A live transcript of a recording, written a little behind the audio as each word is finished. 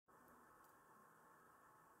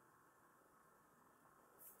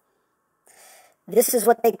This is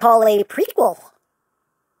what they call a prequel.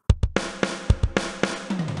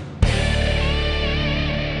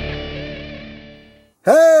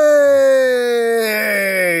 Hey,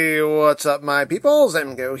 what's up my peoples?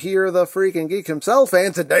 EmGo here, the freaking geek himself,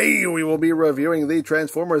 and today we will be reviewing the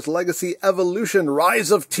Transformers Legacy Evolution Rise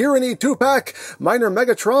of Tyranny 2-pack, Minor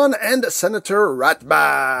Megatron, and Senator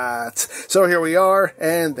Ratbat. So here we are,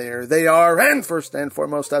 and there they are, and first and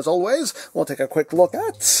foremost, as always, we'll take a quick look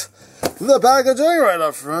at the packaging right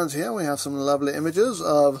up front. Here we have some lovely images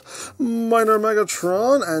of Minor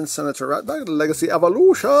Megatron and Senator Ratbat, Legacy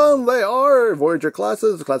Evolution. They are Voyager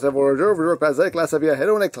classes, Class A Voyager, Voyager Class A, Class A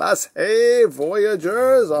Viajero, and Class A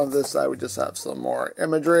Voyagers. On this side we just have some more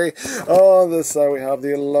imagery. On this side we have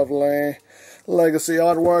the lovely Legacy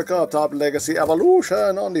artwork. Up top, Legacy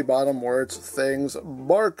Evolution. On the bottom, words, things,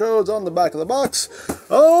 barcodes. On the back of the box,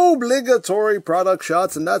 obligatory product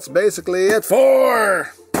shots, and that's basically it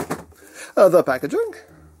for the packaging.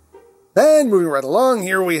 And moving right along,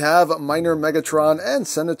 here we have Minor Megatron and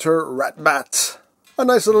Senator Ratbat. A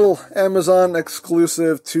nice little Amazon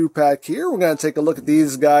exclusive 2-pack here. We're going to take a look at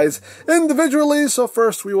these guys individually. So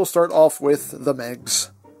first we will start off with the Megs.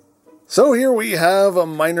 So here we have a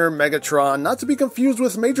Minor Megatron, not to be confused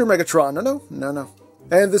with Major Megatron. No.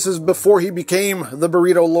 And this is before he became the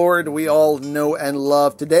Burrito Lord we all know and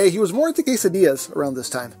love today. He was more into quesadillas around this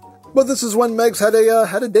time. But this is when Megs had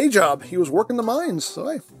a day job. He was working the mines, so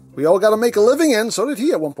hey, we all got to make a living, and so did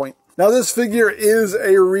he at one point. Now this figure is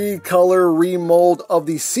a recolor, remold of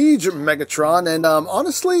the Siege Megatron, and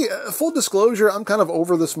honestly, full disclosure, I'm kind of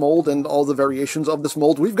over this mold and all the variations of this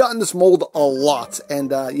mold. We've gotten this mold a lot, and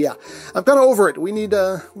yeah, I'm kind of over it. We need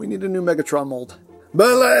a new Megatron mold.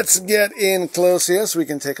 But let's get in close here so we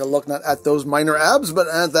can take a look not at those minor abs, but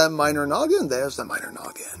at that minor noggin. There's the minor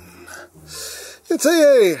noggin. It's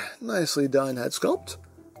a nicely done head sculpt,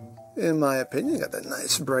 in my opinion. You got that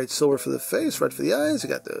nice bright silver for the face, red for the eyes. You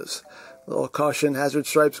got those little caution hazard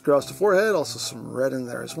stripes across the forehead, also some red in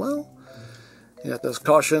there as well. You got those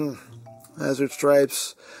caution hazard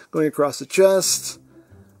stripes going across the chest,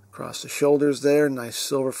 across the shoulders there. Nice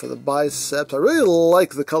silver for the biceps. I really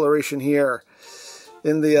like the coloration here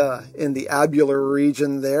in the abular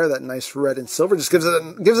region there. That nice red and silver just gives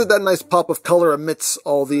it that nice pop of color amidst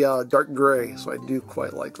all the dark gray. So I do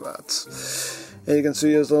quite like that. And you can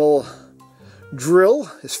see his little drill,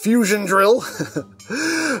 his fusion drill.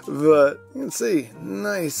 But you can see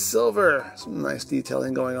nice silver, some nice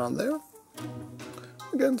detailing going on there.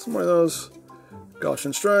 Again, some more of those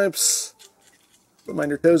caution stripes, the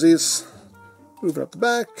minor toesies. Moving up the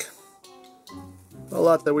back. A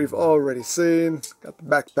lot that we've already seen. Got the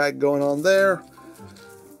backpack going on there.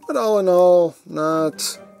 But all in all,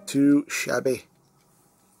 not too shabby.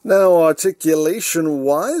 Now,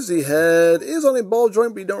 articulation-wise, the head is on a ball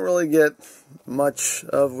joint, but you don't really get much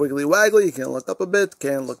of wiggly-waggly. You can look up a bit,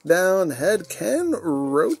 can look down. The head can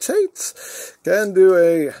rotate. Can do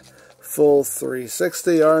a full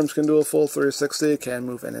 360. Arms can do a full 360. Can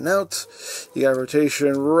move in and out. You got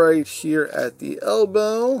rotation right here at the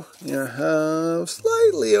elbow. You have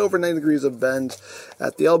slightly over 90 degrees of bend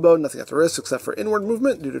at the elbow. Nothing at the wrist except for inward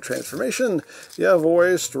movement due to transformation. You have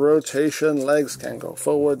waist rotation. Legs can go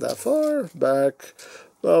forward that far. Back,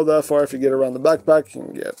 well, that far. If you get around the backpack, you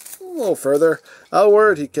can get a little further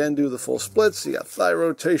outward. He can do the full splits. You got thigh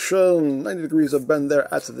rotation, 90 degrees of bend there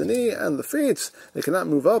at the knee, and the feet, they cannot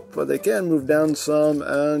move up, but they can move down some,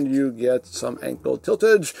 and you get some ankle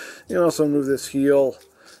tiltage. You can also move this heel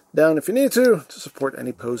down if you need to support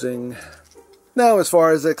any posing. Now, as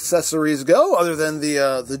far as accessories go, other than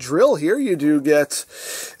the drill here, you do get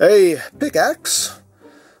a pickaxe.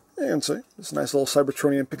 You can see this nice little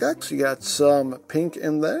Cybertronian pickaxe. You got some pink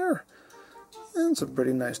in there. And some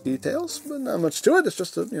pretty nice details, but not much to it. It's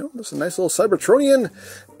just a nice little Cybertronian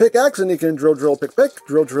pickaxe, and you can drill, pick,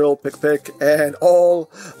 drill, pick, and all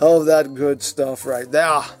of that good stuff right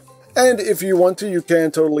there. And if you want to, you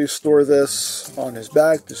can totally store this on his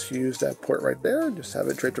back. Just use that port right there. Just have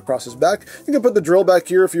it draped across his back. You can put the drill back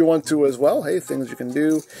here if you want to as well. Hey, things you can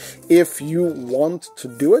do if you want to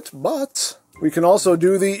do it, but we can also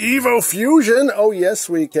do the Evo Fusion. Oh, yes,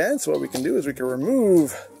 we can. So what we can do is we can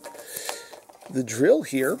remove the drill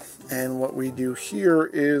here, and what we do here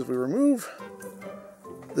is we remove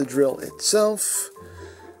the drill itself.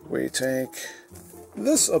 We take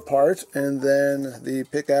this apart, and then the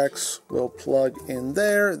pickaxe will plug in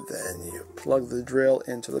there. Then you plug the drill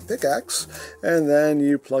into the pickaxe, and then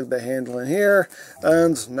you plug the handle in here,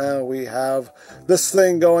 and now we have this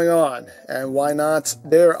thing going on. And why not?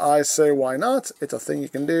 Dare I say why not? It's a thing you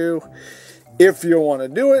can do if you want to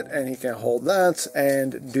do it, and he can hold that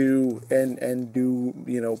and do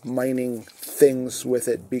you know, mining things with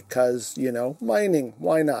it, because, you know, mining,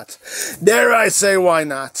 why not? Dare I say, why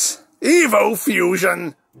not? Evo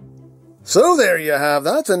Fusion! So there you have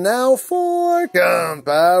that, and now for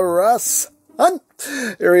comparison.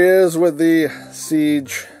 Here he is with the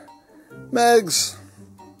Siege Megs.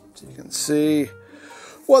 So you can see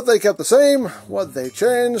what they kept the same, what they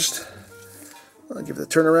changed. I'll give it a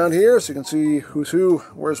turn around here so you can see who's who,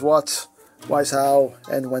 where's what, why's how,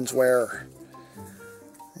 and when's where.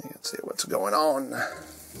 You can see what's going on.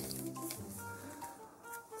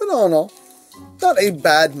 But all in all, not a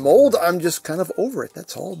bad mold. I'm just kind of over it,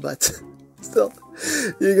 that's all. But still,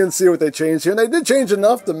 you can see what they changed here. And they did change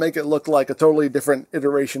enough to make it look like a totally different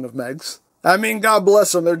iteration of Megs. I mean, God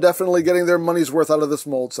bless them. They're definitely getting their money's worth out of this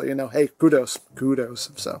mold. So, you know, hey, kudos.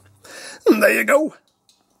 Kudos. So, there you go.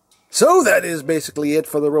 So that is basically it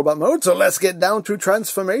for the robot mode, so let's get down to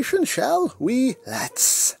transformation, shall we?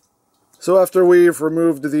 Let's. So after we've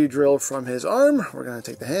removed the drill from his arm, we're going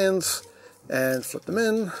to take the hands and flip them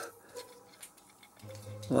in,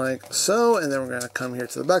 like so, and then we're going to come here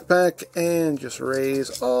to the backpack and just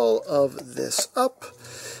raise all of this up,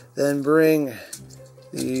 then bring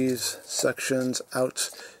these sections out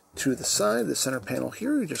to the side, the center panel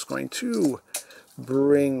here. You're just going to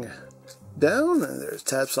bring down, and there's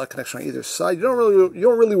tab slot connection on either side. You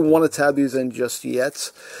don't really want to tab these in just yet,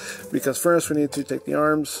 because first we need to take the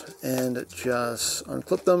arms and just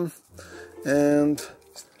unclip them and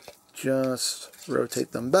just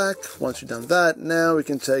rotate them back. Once you've done that, now we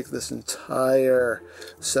can take this entire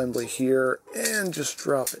assembly here and just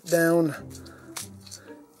drop it down.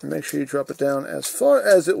 And make sure you drop it down as far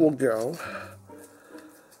as it will go,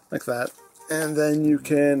 like that. And then you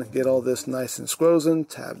can get all this nice and squozen,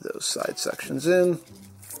 tab those side sections in,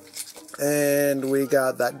 and we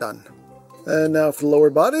got that done. And now for the lower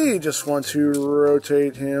body, you just want to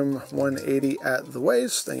rotate him 180 at the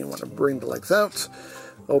waist, then you want to bring the legs out,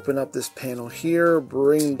 open up this panel here,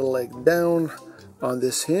 bring the leg down on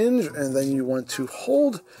this hinge, and then you want to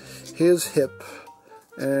hold his hip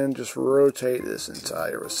and just rotate this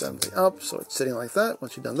entire assembly up so it's sitting like that.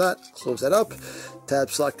 Once you've done that, close that up,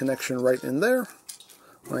 tab slot connection right in there,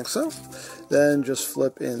 like so. Then just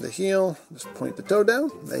flip in the heel, just point the toe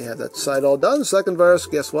down. They have that side all done. Second verse,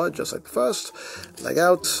 guess what? Just like the first, leg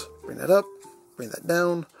out, bring that up, bring that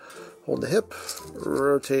down, hold the hip,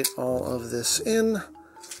 rotate all of this in,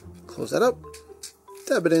 close that up,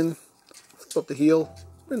 tab it in, flip up the heel,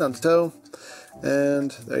 bring down the toe,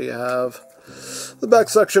 and there you have the back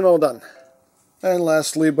section all done. And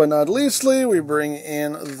lastly but not leastly, we bring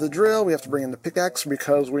in the drill. We have to bring in the pickaxe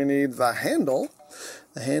because we need the handle.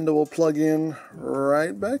 The handle will plug in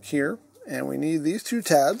right back here, and we need these two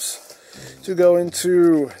tabs to go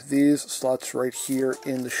into these slots right here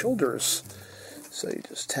in the shoulders. So you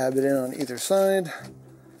just tab it in on either side,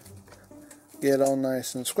 get all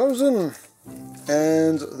nice and squozen,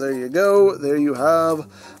 and there you go. There you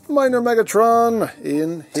have Minor Megatron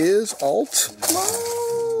in his alt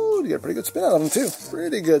mode. You get a pretty good spin out of him too.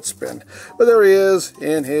 Pretty good spin. But there he is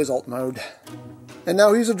in his alt mode. And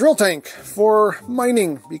now he's a drill tank for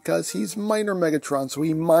mining because he's Minor Megatron. So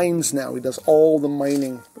he mines now. He does all the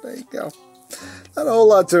mining. But there you go. Not a whole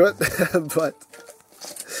lot to it. But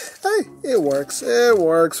hey, it works. It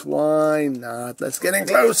works. Why not? Let's get in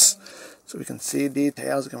close so we can see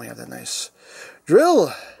details. Again, we have that nice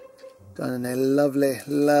drill done in a lovely,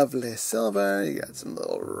 lovely silver. You got some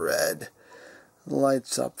little red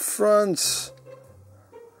lights up front.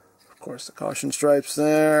 Of course, the caution stripes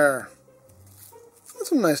there. That's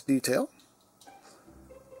some nice detail.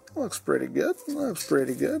 Looks pretty good. Looks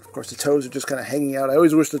pretty good. Of course, the toes are just kind of hanging out. I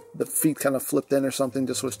always wish that the feet kind of flipped in or something,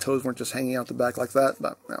 just so his toes weren't just hanging out the back like that.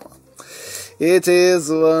 But, well, it is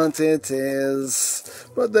what it is.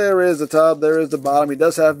 But there is the top, there is the bottom. He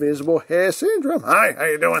does have visible hair syndrome. Hi, how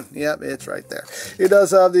you doing? Yep, it's right there. He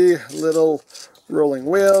does have the little rolling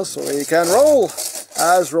wheel, so he can roll,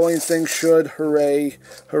 as rolling things should. Hooray,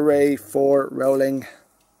 hooray for rolling.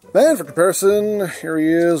 And for comparison, here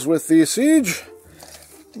he is with the Siege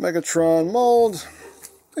Megatron mold.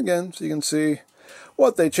 Again, so you can see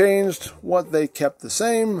what they changed, what they kept the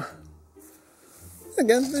same.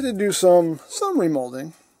 Again, they did do some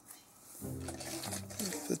remolding.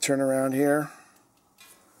 The turnaround here,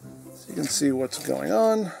 so you can see what's going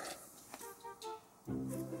on.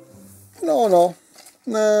 And all in all,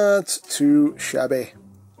 not too shabby.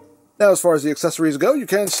 Now, as far as the accessories go, you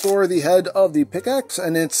can store the head of the pickaxe,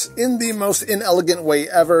 and it's in the most inelegant way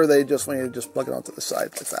ever. They just want you to just plug it onto the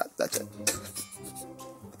side like that. That's it.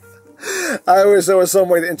 I wish there was some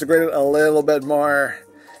way to integrate it a little bit more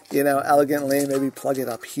you know, elegantly, maybe plug it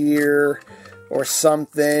up here or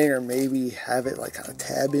something, or maybe have it like kind of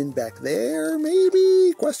tab in back there,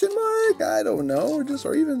 maybe, question mark, I don't know,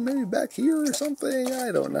 or even maybe back here or something,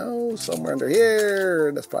 I don't know, somewhere under here,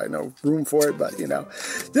 there's probably no room for it, but, you know,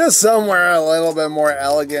 just somewhere a little bit more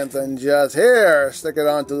elegant than just, here, stick it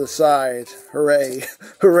onto the side, hooray,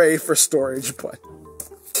 hooray for storage, but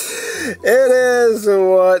it is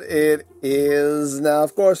what it is. Now,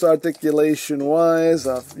 of course, articulation-wise,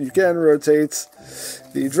 you can rotate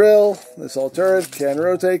the drill. This whole turret can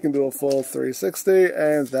rotate, can do a full 360,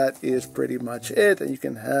 and that is pretty much it. And you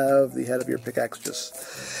can have the head of your pickaxe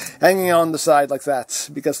just hanging on the side like that.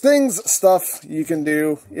 Because stuff you can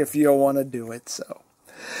do if you want to do it. So,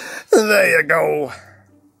 there you go.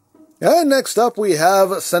 And next up we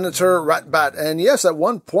have Senator Ratbat, and yes, at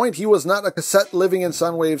one point he was not a cassette living in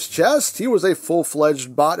Sunwave's chest, he was a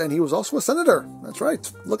full-fledged bot, and he was also a senator. That's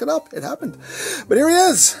right, look it up, it happened. But here he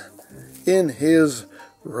is, in his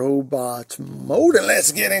robot mode, and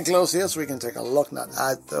let's get in close here so we can take a look, not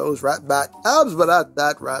at those Ratbat abs, but at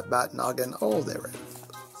that Ratbat noggin. Oh, there it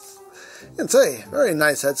is. You can see, very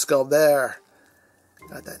nice head sculpt there.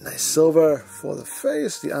 Got that nice silver for the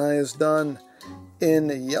face, the eyes done in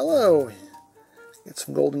yellow. Get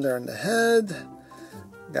some gold in there in the head.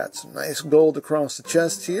 Got some nice gold across the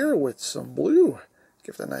chest here with some blue.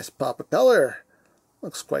 Give it a nice pop of color.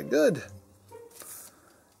 Looks quite good.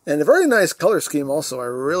 And a very nice color scheme also. I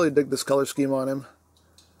really dig this color scheme on him.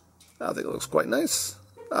 I think it looks quite nice.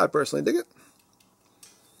 I personally dig it.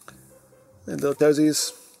 And little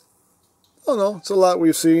toesies. I don't know, it's a lot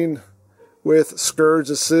we've seen with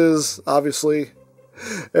Scourge Assist, obviously.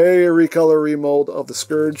 A recolor remold of the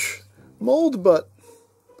Scourge mold, but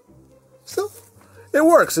still, it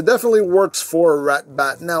works. It definitely works for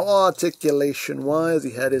Ratbat. Now, articulation-wise, the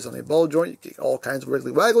head is on a ball joint. You get all kinds of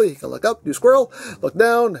wiggly-waggly. You can look up, do squirrel, look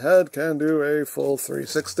down. Head can do a full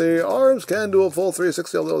 360. Arms can do a full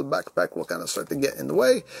 360, although the backpack will kind of start to get in the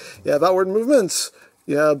way. You have outward movements.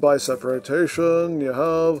 You have bicep rotation. You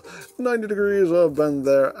have 90 degrees of bend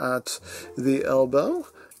there at the elbow.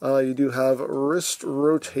 You do have wrist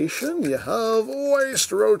rotation, you have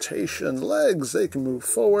waist rotation, legs, they can move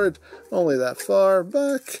forward, only that far,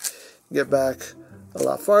 back, get back a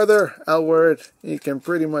lot farther, outward, you can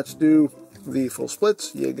pretty much do the full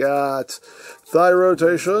splits. You got thigh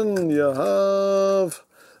rotation, you have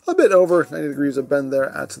a bit over 90 degrees of bend there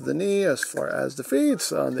at the knee. As far as the feet,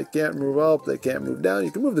 they can't move up, they can't move down. You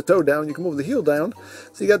can move the toe down, you can move the heel down.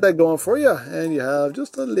 So you got that going for you, and you have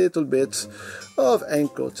just a little bit of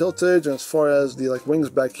ankle tiltage. And as far as the wings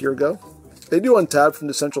back here go, they do untab from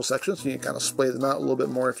the central section, so you can kind of splay them out a little bit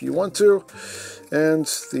more if you want to. And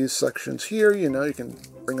these sections here, you know, you can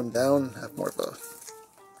bring them down, have more of a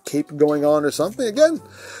cape going on or something. Again,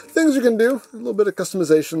 things you can do, a little bit of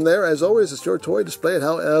customization there. As always, it's your toy, display it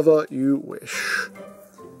however you wish.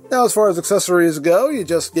 Now, as far as accessories go, you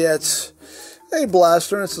just get a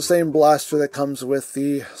blaster, and it's the same blaster that comes with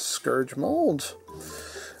the Scourge mold.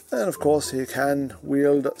 And of course, he can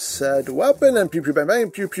wield said weapon, and pew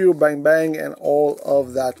pew bang bang, and all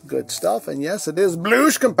of that good stuff. And yes, it is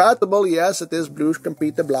Blush compatible. Yes, it is Blush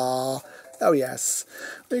compatible. Oh yes,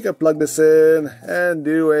 we can plug this in and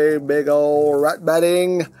do a big ol'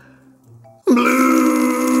 Ratbatting Blush.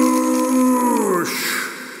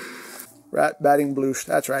 Ratbatting Blush,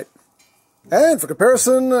 that's right. And for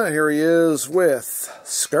comparison, here he is with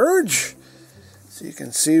Scourge. So you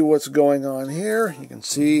can see what's going on here. You can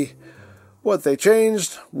see what they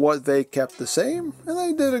changed, what they kept the same, and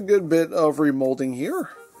they did a good bit of remolding here.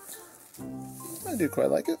 I do quite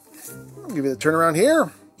like it. I'll give you the turnaround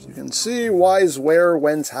here. So you can see why's where,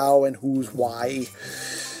 when's how, and who's why.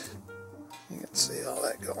 You can see all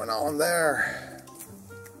that going on there.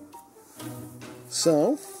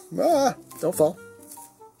 So, don't fall.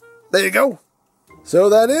 There you go. So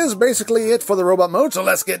that is basically it for the robot mode. So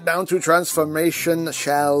let's get down to transformation,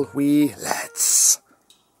 shall we? Let's.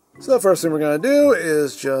 So the first thing we're going to do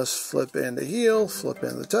is just flip in the heel, flip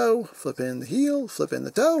in the toe, flip in the heel, flip in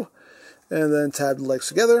the toe. And then tab the legs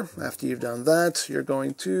together. After you've done that, you're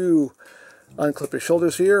going to unclip your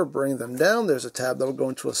shoulders here, bring them down. There's a tab that will go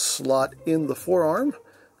into a slot in the forearm.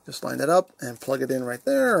 Just line that up and plug it in right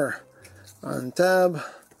there. Untab,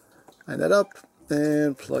 line that up,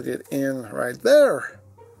 and plug it in right there.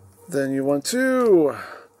 Then you want to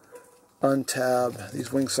untab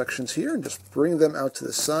these wing sections here and just bring them out to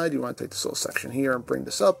the side. You want to take this little section here and bring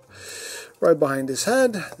this up right behind his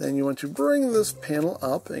head. Then you want to bring this panel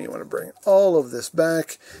up, and you want to bring all of this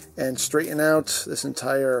back and straighten out this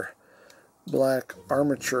entire black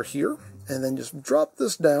armature here, and then just drop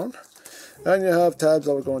this down. And you have tabs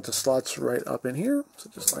that will go into slots right up in here. So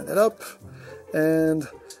just line that up and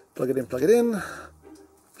plug it in, plug it in,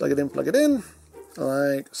 plug it in, plug it in,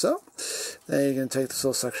 like so. Then you can take this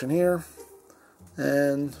little section here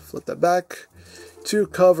and flip that back to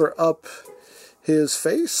cover up his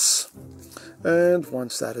face. And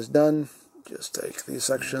once that is done, just take these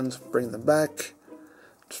sections, bring them back,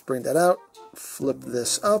 just bring that out, flip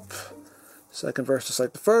this up, second verse just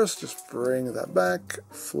like the first, just bring that back,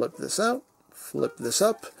 flip this out, flip this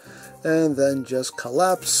up, and then just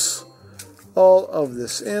collapse all of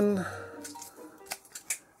this in,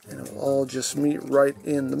 and it will all just meet right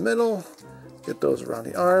in the middle. Get those around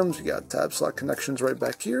the arms. You got tab slot connections right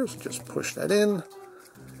back here, so just push that in,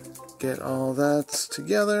 get all that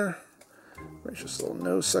together. Make just a little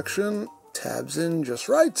nose section, tabs in just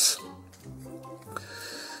right.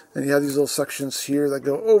 And you have these little sections here that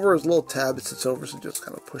go over as a little tab it sits over, so just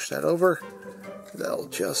kind of push that over. That'll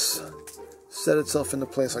just set itself into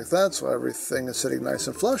place like that, so everything is sitting nice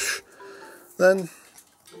and flush. Then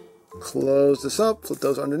close this up, flip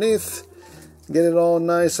those underneath, get it all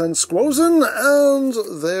nice and squozen,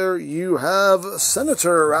 and there you have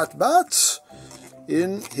Senator Ratbat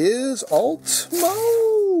in his alt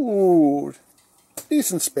mode.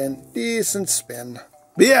 Decent spin, decent spin.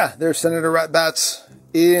 But yeah, there's Senator Ratbat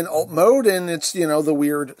in alt mode, and it's, you know, the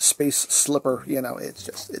weird space slipper, you know, it's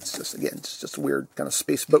just a weird kind of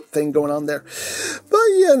space boat thing going on there. But,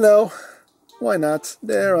 you know, why not?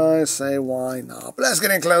 Dare I say, why not? But let's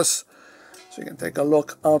get in close so you can take a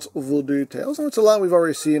look at the details. And it's a lot we've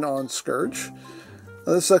already seen on Scourge.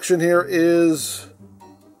 Now, this section here is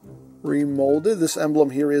remolded. This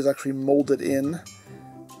emblem here is actually molded in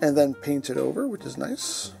and then painted over, which is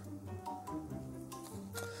nice.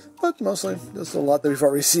 But mostly, just a lot that we've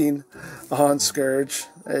already seen on Scourge.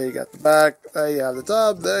 There you got the back, there you have the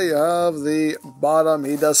top, there you have the bottom.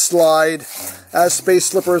 He does slide as space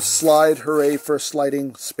slippers slide. Hooray for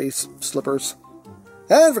sliding space slippers.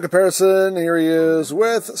 And for comparison, here he is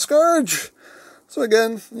with Scourge. So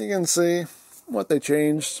again, you can see what they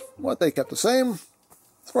changed, what they kept the same.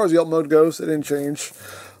 As far as the alt mode goes, it didn't change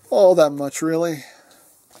all that much, really.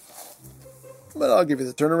 But I'll give you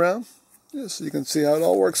the turnaround, just so you can see how it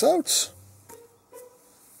all works out.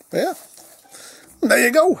 But yeah, there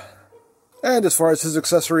you go. And as far as his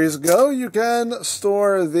accessories go, you can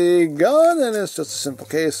store the gun, and it's just a simple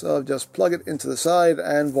case of just plug it into the side,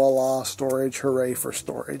 and voila, storage. Hooray for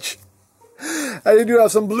storage. And you do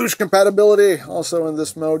have some Bloosh compatibility also in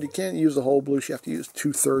this mode. You can't use the whole Bloosh, you have to use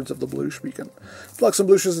 2/3 of the Bloosh, but you can plug some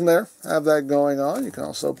Blooshes in there, have that going on. You can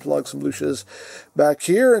also plug some Blooshes back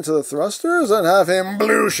here into the thrusters and have him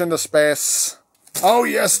Bloosh into space. Oh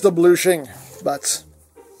yes, the Blooshing. But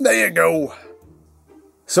there you go.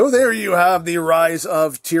 So there you have the Rise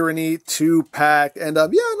of Tyranny 2-pack, and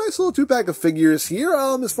yeah, nice little 2-pack of figures here.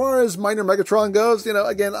 As far as Minor Megatron goes, you know,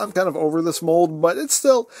 again, I'm kind of over this mold, but it's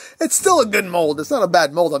still a good mold. It's not a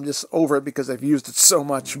bad mold, I'm just over it because I've used it so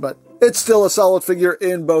much, but it's still a solid figure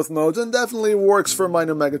in both modes, and definitely works for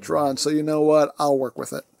Minor Megatron, so you know what, I'll work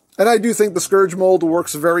with it. And I do think the Scourge mold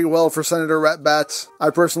works very well for Senator Ratbat.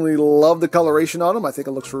 I personally love the coloration on him. I think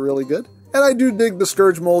it looks really good. And I do dig the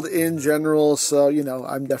Scourge mold in general, so, you know,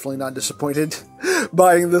 I'm definitely not disappointed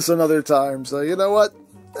buying this another time. So, you know what?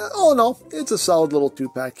 All in all, it's a solid little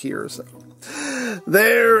 2-pack here, so.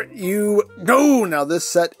 There you go. Now, this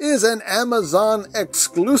set is an Amazon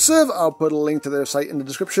exclusive. I'll put a link to their site in the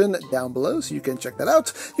description down below, so you can check that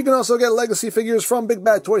out. You can also get legacy figures from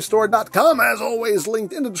BigBadToyStore.com, as always,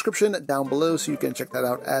 linked in the description down below, so you can check that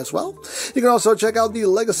out as well. You can also check out the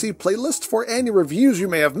legacy playlist for any reviews you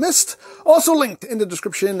may have missed, also linked in the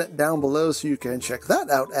description down below, so you can check that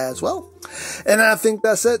out as well. And I think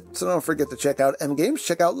that's it, so don't forget to check out EmGo's,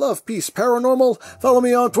 check out Love, Peace, Paranormal, follow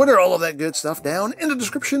me on Twitter, all of that good stuff down in the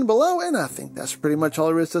description below, and I think that's pretty much all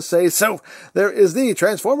there is to say. So, there is the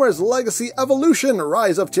Transformers Legacy Evolution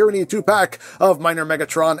Rise of Tyranny 2-pack of Minor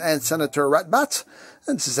Megatron and Senator Ratbat.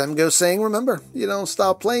 And this is EmGo saying, remember, you don't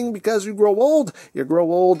stop playing because you grow old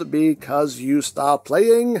because you stop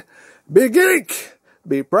playing. Be geek,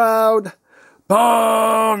 be proud,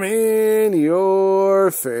 palm in your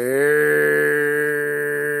face.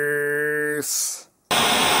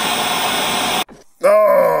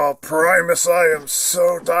 Oh, Primus, I am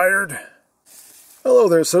so tired. Hello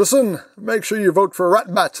there, citizen. Make sure you vote for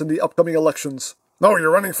Ratbat in the upcoming elections. No,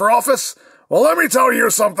 you're running for office? Well, let me tell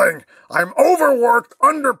you something. I'm overworked,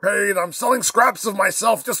 underpaid, I'm selling scraps of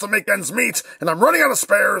myself just to make ends meet, and I'm running out of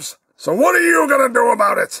spares. So what are you gonna do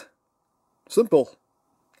about it? Simple.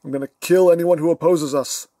 I'm gonna kill anyone who opposes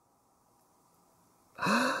us.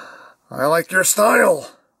 I like your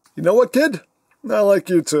style. You know what, kid? I like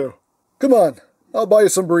you too. Come on, I'll buy you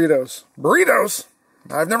some burritos. Burritos?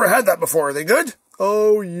 I've never had that before. Are they good?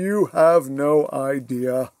 Oh, you have no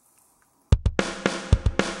idea.